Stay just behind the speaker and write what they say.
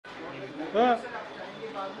Sure.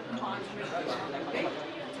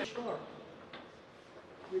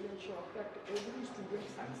 We'll ensure that every student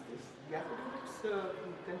signs this. The affidavits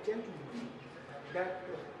content will be that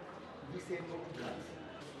we say no to drugs.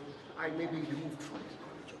 I may be removed from the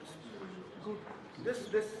college also. Good. This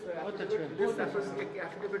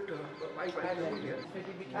affidavit I write here.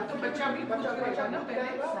 तो बच्चा भी बच्चा ना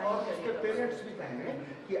पहले और उसके parents भी कहेंगे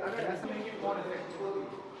कि अगर ऐसा नहीं है कौन है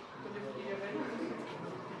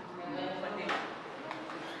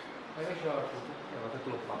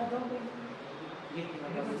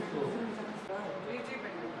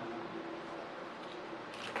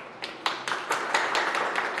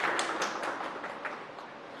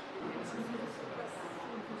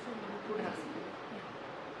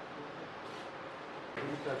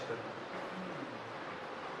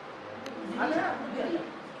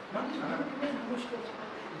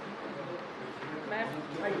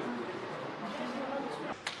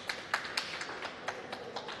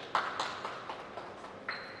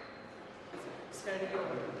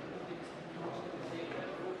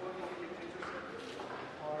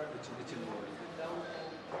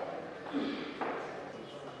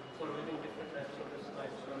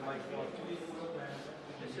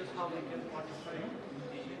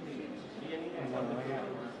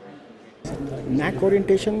NAAC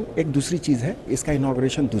ओरिएंटेशन एक दूसरी चीज़ है, इसका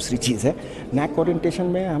इनॉग्रेशन दूसरी चीज़ है। NAAC ओरिएंटेशन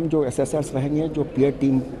में हम जो एसेसर्स रहेंगे, जो पीयर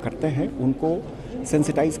टीम करते हैं, उनको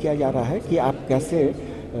सेंसिटाइज किया जा रहा है कि आप कैसे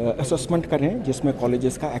असेसमेंट करें जिसमें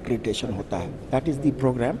कॉलेजेस का एक्रेडिटेशन होता है। दैट इज़ द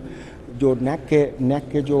प्रोग्राम जो NAAC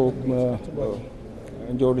के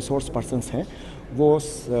जो रिसोर्स पर्सन्स हैं वो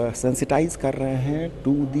सेंसिटाइज कर रहे हैं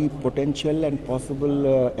to the potential and possible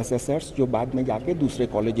assessors जो बाद में जाके दूसरे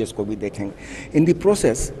कॉलेजेस को भी देखेंगे। In the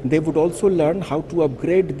process they would also learn how to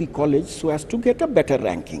upgrade the college so as to get a better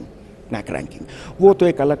ranking, NAAC ranking. वो तो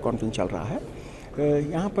एक अलग कॉन्फ्रेंस चल रहा है।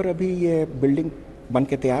 यहाँ पर अभी ये बिल्डिंग बन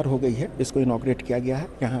के तैयार हो गई है, इसको इनॉग्रेट किया गया है।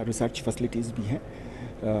 यहाँ रिसर्च फैसिलिटीज़ भी हैं।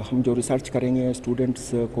 हम जो रिसर्च करेंगे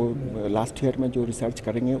स्टूडेंट्स को लास्ट ईयर में जो रिसर्च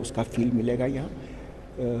करेंगे उसका फील मिलेगा। यहाँ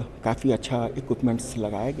काफ़ी अच्छा इक्विपमेंट्स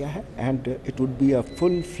लगाया गया है and it would be a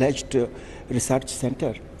full fledged research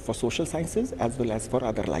centre for social sciences as well as for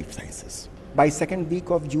other life sciences. By second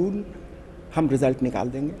week of June हम रिज़ल्ट निकाल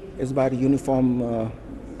देंगे। इस बार यूनिफॉर्म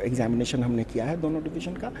एग्जामिनेशन हमने किया है दोनों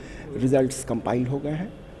डिवीज़न का। रिज़ल्ट्स कंपाइल हो गए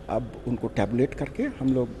हैं, अब उनको टैबुलेट करके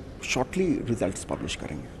हम लोग शॉर्टली रिज़ल्ट्स पब्लिश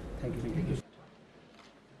करेंगे। Thank you.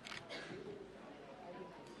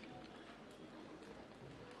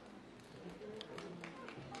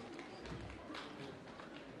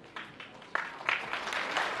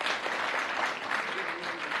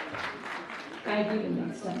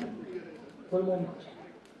 For a moment.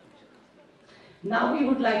 Now we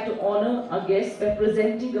would like to honor our guest by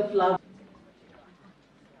presenting a flower.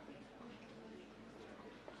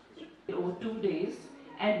 Over 2 days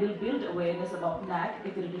and will build awareness about NAAC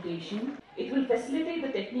accreditation. It will facilitate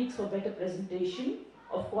the techniques for better presentation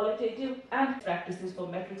of qualitative and practices for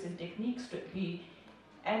metrics and techniques to be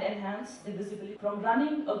and enhance the visibility from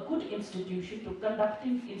running a good institution to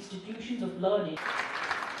conducting institutions of learning.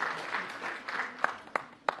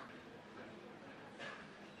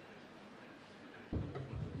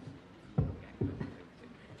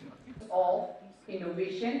 Of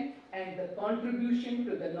innovation and the contribution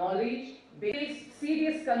to the knowledge based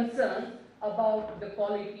serious concern about the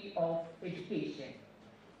quality of education.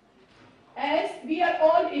 As we are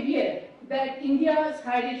all aware that India's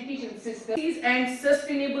higher education system is and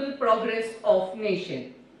sustainable progress of nation.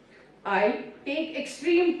 I take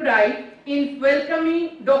extreme pride in welcoming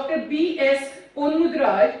Dr. B.S.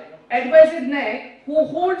 Ponmudraj, Advisor NAAC, who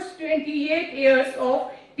holds 28 years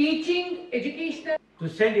of teaching educational to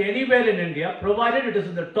send anywhere in India, provided it is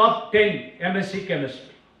in the top 10 MSc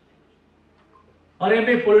Chemistry or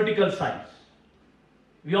MA Political Science.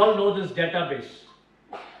 We all know this database.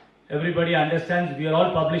 Everybody understands we are all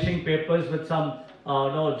publishing papers with some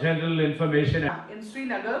general information. In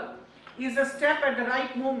Srinagar is a step at the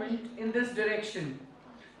right moment in this direction.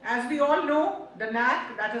 As we all know, the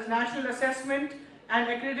NAAC, that is National Assessment and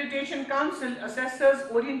Accreditation Council Assessors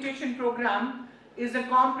Orientation Program, is a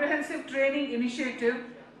comprehensive training initiative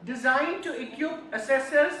designed to equip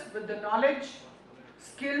assessors with the knowledge,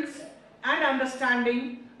 skills and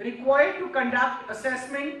understanding required to conduct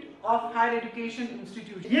assessment of higher education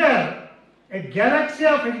institutions. Here, a galaxy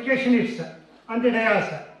of education is on the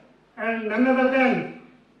dais, and none other than,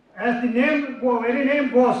 as the very name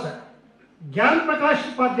goes, G.P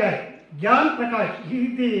Upadhaya. Gyan Prakash, he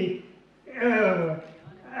is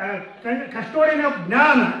the custodian of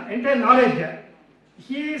Jnana, entire knowledge.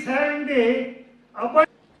 He is having the upper.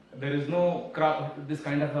 There is no this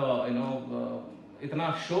kind of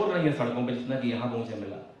इतना शोर नहीं है सड़कों पे जितना कि यहाँ पे मुझे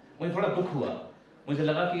मिला। मुझे थोड़ा दुख हुआ, मुझे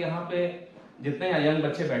लगा कि यहाँ पे जितने यंग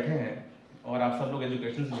बच्चे बैठे हैं और आप सब लोग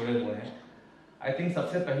एजुकेशन से जुड़े हुए हैं, आई थिंक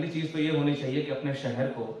सबसे पहली चीज़ तो ये होनी चाहिए कि अपने शहर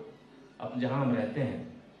को, अब जहाँ हम रहते हैं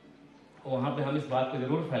वहाँ पे हम इस बात को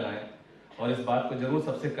जरूर फैलाएं और इस बात को जरूर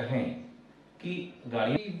सबसे कहें कि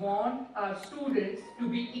गाड़ी। We want our students to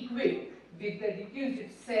be equipped with the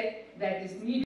requisite set that is needed